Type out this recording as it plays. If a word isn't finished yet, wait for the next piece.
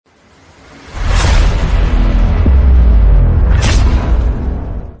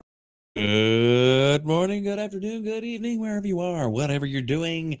morning, good afternoon, good evening, wherever you are, whatever you're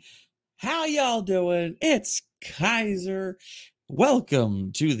doing. How y'all doing? It's Kaiser.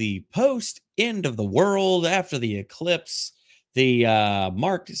 Welcome to the post end of the world after the eclipse. The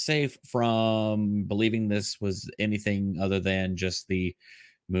marked safe from believing this was anything other than just the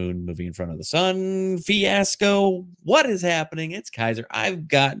moon moving in front of the sun fiasco. What is happening? It's Kaiser. I've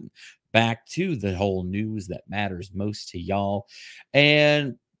gotten back to the whole news that matters most to y'all.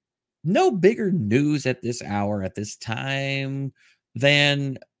 And no bigger news at this hour, at this time,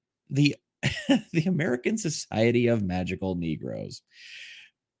 than the the American Society of Magical Negroes.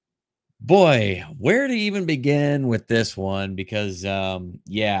 Boy, where to even begin with this one? Because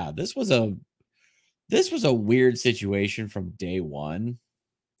yeah, this was a weird situation from day one.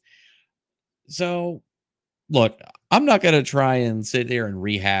 So look, I'm not going to try and sit here and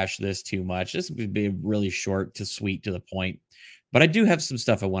rehash this too much. This would be really short to sweet to the point, but I do have some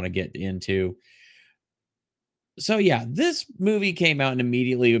stuff I want to get into. So yeah, this movie came out and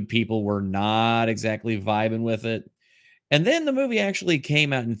immediately people were not exactly vibing with it. And then the movie actually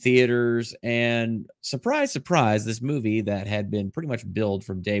came out in theaters, and surprise, surprise, this movie that had been pretty much billed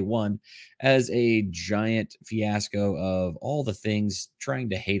from day one as a giant fiasco of all the things trying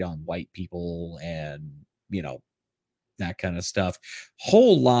to hate on white people and, that kind of stuff.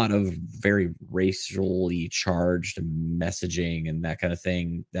 Whole lot of very racially charged messaging and that kind of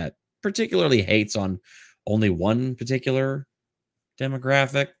thing that particularly hates on only one particular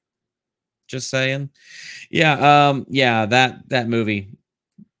demographic. Just saying. Yeah, that movie.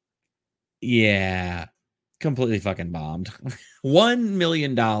 Yeah, completely fucking bombed. $1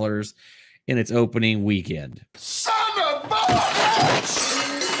 million in its opening weekend. Son of a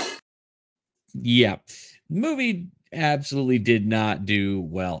bitch! Yeah, movie absolutely did not do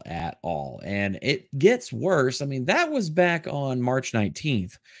well at all, and it gets worse. I mean, that was back on March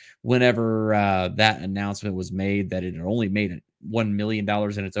 19th, whenever that announcement was made that it had only made $1 million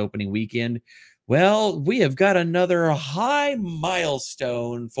in its opening weekend. Well, we have got another high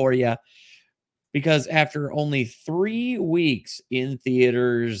milestone for you, because after only 3 weeks in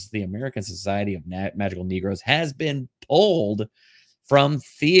theaters, the American Society of Magical Negroes has been pulled from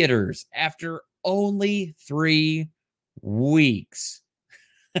theaters after only 3 weeks.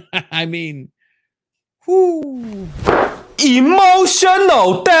 I mean, whoo.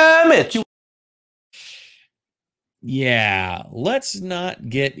 Emotional damage. Yeah, let's not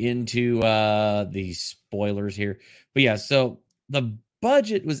get into the spoilers here. But yeah, so the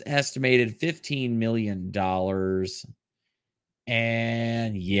budget was estimated $15 million.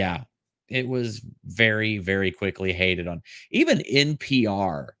 And yeah, it was very, very quickly hated on. Even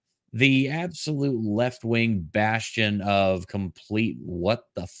NPR, the absolute left-wing bastion of complete what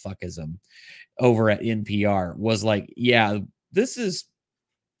the fuckism over at NPR, was like, yeah, this is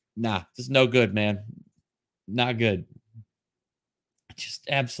no good, man. Not good. It just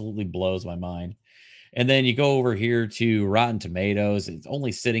absolutely blows my mind. And then you go over here to Rotten Tomatoes. It's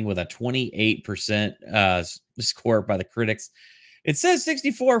only sitting with a 28% score by the critics. It says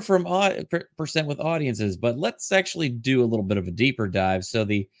 64 from percent with audiences, but let's actually do a little bit of a deeper dive. So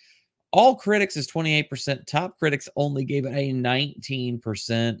the all critics is 28%. Top critics only gave it a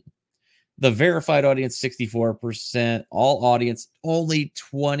 19%. The verified audience 64%. All audience only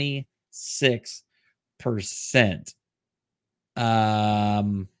 26%.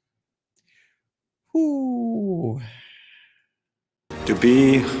 Whoo. To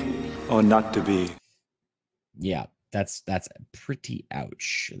be or not to be. Yeah, that's pretty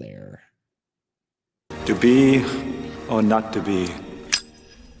ouch there. To be or not to be.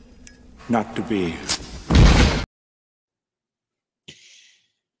 Not to be.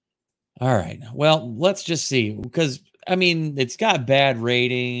 All right. Well, let's just see, because I mean, it's got bad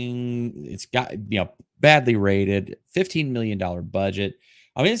rating. It's got, badly rated, $15 million budget.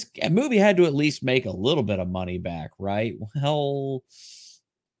 I mean, this movie had to at least make a little bit of money back, right? Well,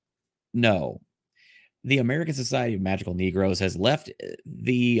 no. The American Society of Magical Negroes has left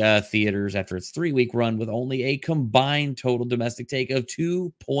the theaters after its 3-week run with only a combined total domestic take of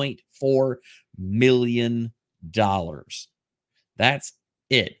 $2.4 million. That's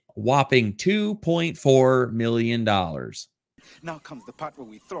it. Whopping $2.4 million. Now comes the part where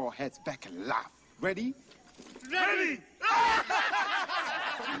we throw our heads back and laugh. Ready? Ready!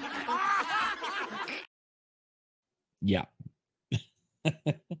 Yeah.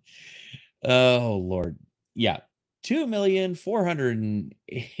 Oh, Lord. Yeah.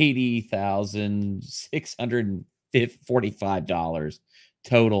 $2,480,645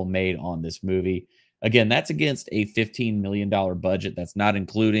 total made on this movie. Again, that's against a $15 million budget. That's not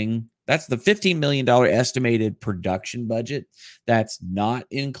including, that's the $15 million estimated production budget. That's not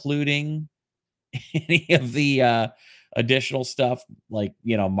including any of the additional stuff like,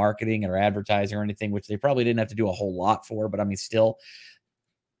 marketing or advertising or anything, which they probably didn't have to do a whole lot for. But I mean, still,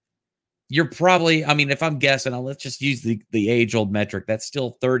 you're probably, I mean, if I'm guessing, let's just use the age old metric. That's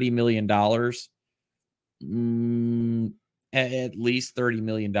still $30 million. Mm, at least $30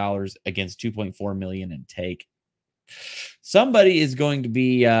 million against 2.4 million in take. Somebody is going to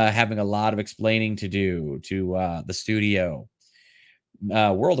be having a lot of explaining to do to the studio.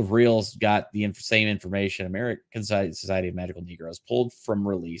 World of Reels got the same information. American Society of Magical Negroes pulled from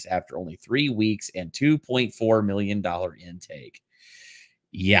release after only 3 weeks and $2.4 million intake.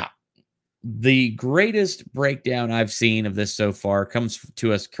 Yeah. The greatest breakdown I've seen of this so far comes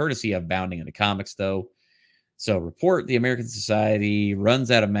to us courtesy of Bounding into Comics, though. So, report the American Society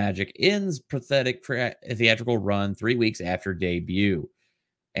runs out of magic, ends pathetic theatrical run 3 weeks after debut.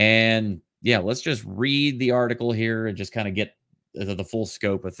 And yeah, let's just read the article here and just kind of get the full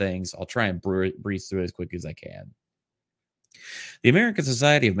scope of things. I'll try and breeze through it as quick as I can. The American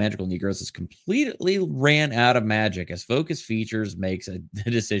Society of Magical Negroes has completely ran out of magic as Focus Features makes a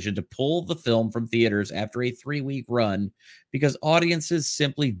decision to pull the film from theaters after a 3-week run because audiences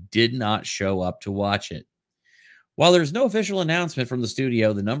simply did not show up to watch it. While there's no official announcement from the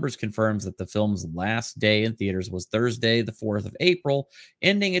studio, the numbers confirms that the film's last day in theaters was Thursday, the 4th of April,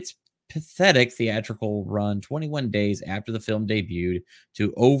 ending its pathetic theatrical run 21 days after the film debuted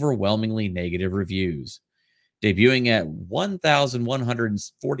to overwhelmingly negative reviews. Debuting at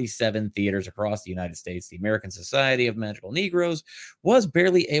 1,147 theaters across the United States, the American Society of Magical Negroes was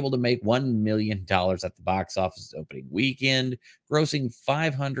barely able to make $1 million at the box office opening weekend, grossing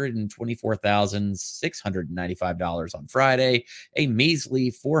 $524,695 on Friday, a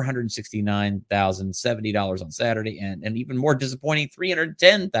measly $469,070 on Saturday, and an even more disappointing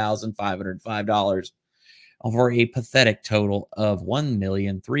 $310,505 for a pathetic total of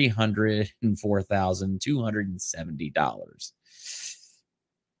 $1,304,270.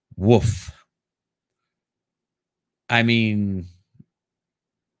 Woof. I mean,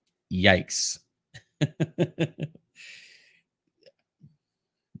 yikes.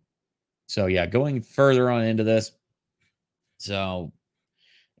 So, yeah, going further on into this. So,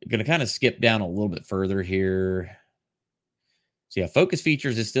 I'm going to kind of skip down a little bit further here. So yeah, Focus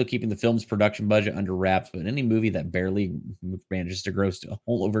Features is still keeping the film's production budget under wraps, but any movie that barely manages to gross to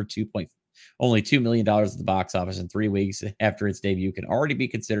only $2 million at the box office in 3 weeks after its debut can already be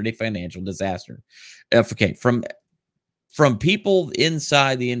considered a financial disaster. Okay, from people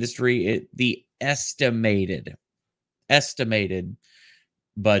inside the industry, the estimated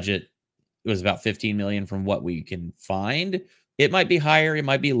budget was about 15 million from what we can find. It might be higher, it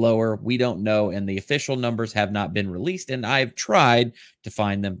might be lower. We don't know. And the official numbers have not been released. And I've tried to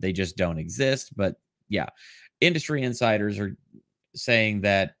find them. They just don't exist. But yeah, industry insiders are saying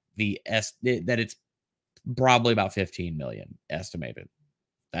that that it's probably about 15 million estimated.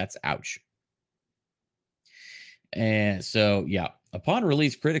 That's ouch. And so, yeah, upon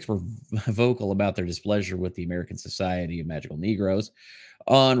release, critics were vocal about their displeasure with the American Society of Magical Negroes.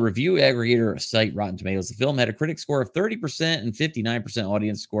 On review aggregator site Rotten Tomatoes, the film had a critic score of 30% and 59%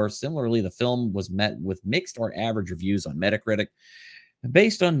 audience score. Similarly, the film was met with mixed or average reviews on Metacritic.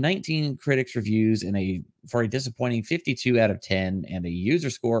 Based on 19 critics' reviews for a disappointing 52 out of 10 and a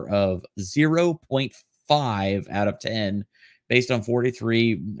user score of 0.5 out of 10 based on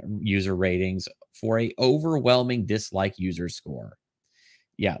 43 user ratings for a overwhelming dislike user score.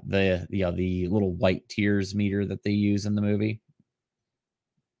 Yeah, the little white tears meter that they use in the movie.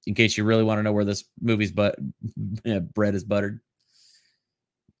 In case you really want to know where this movie's bread is buttered.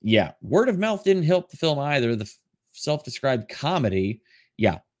 Yeah, word of mouth didn't help the film either. The self-described comedy,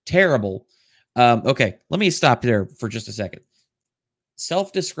 yeah, terrible. Okay, let me stop there for just a second.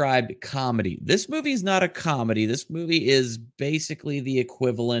 Self-described comedy. This movie is not a comedy. This movie is basically the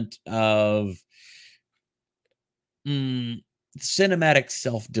equivalent of cinematic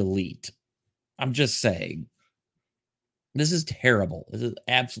self-delete. I'm just saying. This is terrible. This is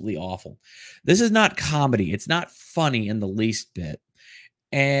absolutely awful. This is not comedy. It's not funny in the least bit.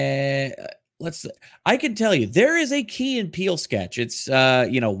 And I can tell you, there is a Key and Peele sketch. It's,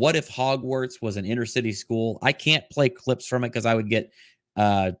 what if Hogwarts was an inner city school? I can't play clips from it because I would get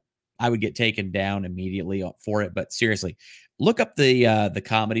taken down immediately for it. But seriously, look up the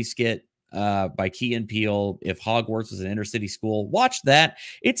comedy skit by Key and Peele. If Hogwarts was an inner city school, watch that.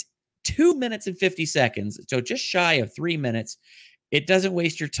 It's 2 minutes and 50 seconds. So just shy of 3 minutes. It doesn't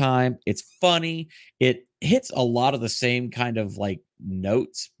waste your time. It's funny. It hits a lot of the same kind of like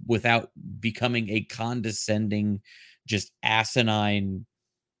notes without becoming a condescending, just asinine,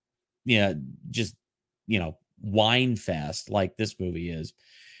 whine fest like this movie is.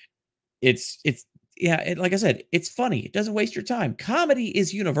 It's yeah, like I said, it's funny. It doesn't waste your time. Comedy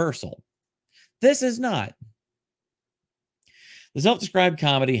is universal. This is not. The self-described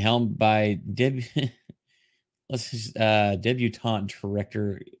comedy helmed by debutante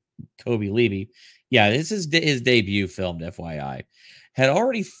director Kobe Levy. Yeah, this is his debut film, FYI. Had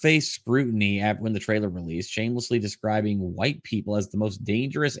already faced scrutiny when the trailer released, shamelessly describing white people as the most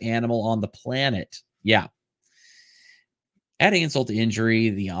dangerous animal on the planet. Yeah. Adding insult to injury,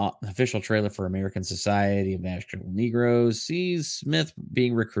 the official trailer for American Society of National Negroes sees Smith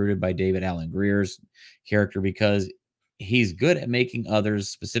being recruited by David Allen Greer's character because he's good at making others,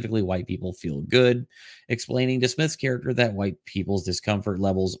 specifically white people, feel good, explaining to Smith's character that white people's discomfort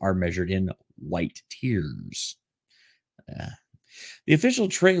levels are measured in white tears. The official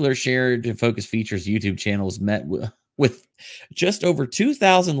trailer shared to Focus Features YouTube channels met with just over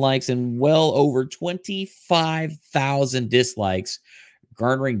 2,000 likes and well over 25,000 dislikes,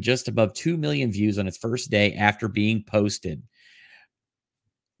 garnering just above 2 million views on its first day after being posted.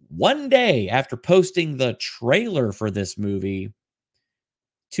 One day after posting the trailer for this movie,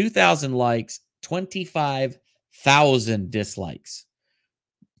 2,000 likes, 25,000 dislikes.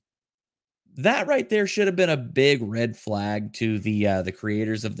 That right there should have been a big red flag to the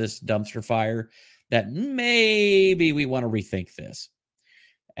creators of this dumpster fire that maybe we want to rethink this.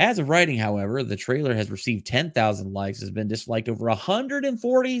 As of writing, however, the trailer has received 10,000 likes, has been disliked over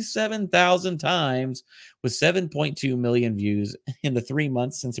 147,000 times, with 7.2 million views in the 3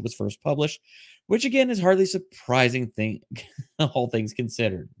 months since it was first published, which again is hardly surprising thing, all things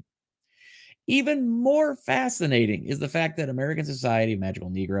considered. Even more fascinating is the fact that American Society of Magical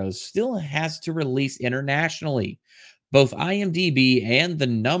Negroes still has to release internationally. Both IMDb and the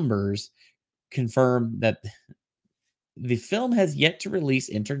numbers confirm that the film has yet to release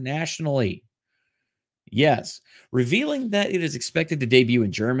internationally. Yes, revealing that it is expected to debut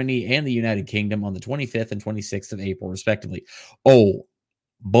in Germany and the United Kingdom on the 25th and 26th of April, respectively. Oh,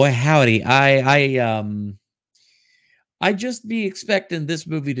 boy, howdy. I just be expecting this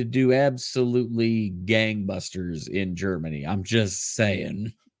movie to do absolutely gangbusters in Germany. I'm just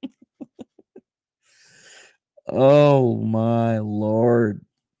saying. Oh my lord.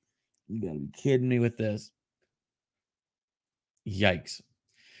 You gotta be kidding me with this. Yikes.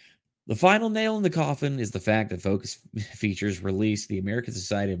 The final nail in the coffin is the fact that Focus Features released the American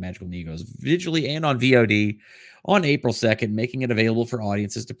Society of Magical Negroes digitally and on VOD on April 2nd, making it available for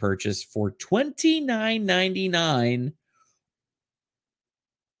audiences to purchase for $29.99.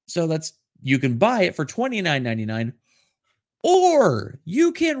 So that's, you can buy it for $29.99, or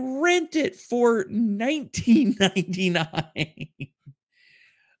you can rent it for $19.99.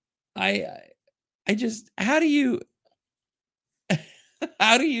 I I just, how do you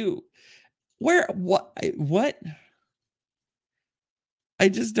how do you where what? I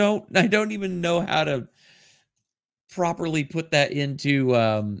don't even know how to properly put that into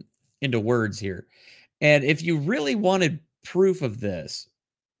words here. And if you really wanted proof of this,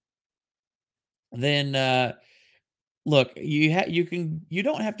 then look, you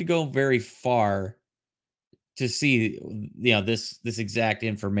don't have to go very far to see, this exact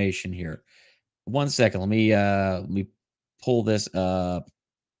information here. One second, let me pull this up,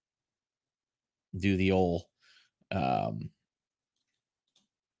 do the old um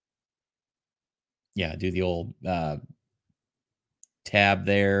do the old tab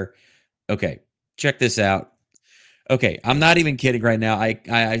there. Okay, check this out. Okay, I'm not even kidding right now.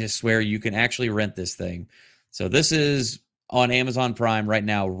 I just swear you can actually rent this thing. So this is on Amazon Prime right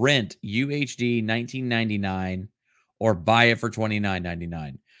now. Rent UHD 19.99 or buy it for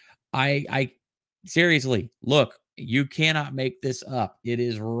 29.99. I seriously, look, you cannot make this up. It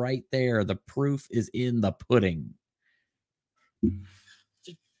is right there. The proof is in the pudding.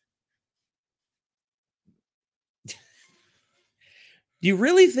 Do you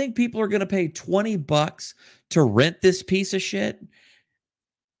really think people are going to pay 20 bucks to rent this piece of shit?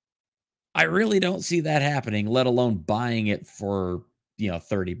 I really don't see that happening, let alone buying it for,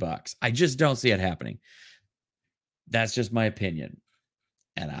 30 bucks. I just don't see it happening. That's just my opinion.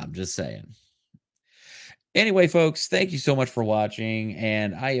 And I'm just saying. Anyway, folks, thank you so much for watching.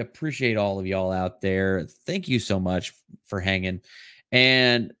 And I appreciate all of y'all out there. Thank you so much for hanging.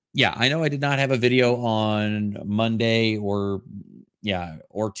 And yeah, I know I did not have a video on Monday or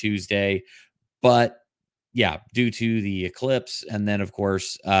Tuesday, but yeah, due to the eclipse, and then of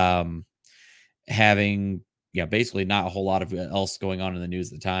course having basically not a whole lot of else going on in the news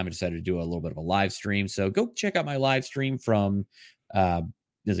at the time, I decided to do a little bit of a live stream. So go check out my live stream from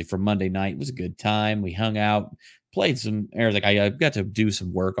from Monday night. It was a good time. We hung out, played some air. Like I got to do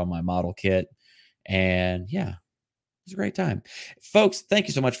some work on my model kit, and yeah, was a great time. Folks, thank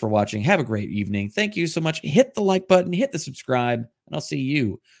you so much for watching. Have a great evening. Thank you so much. Hit the like button, hit the subscribe, and I'll see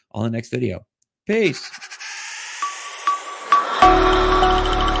you on the next video. Peace.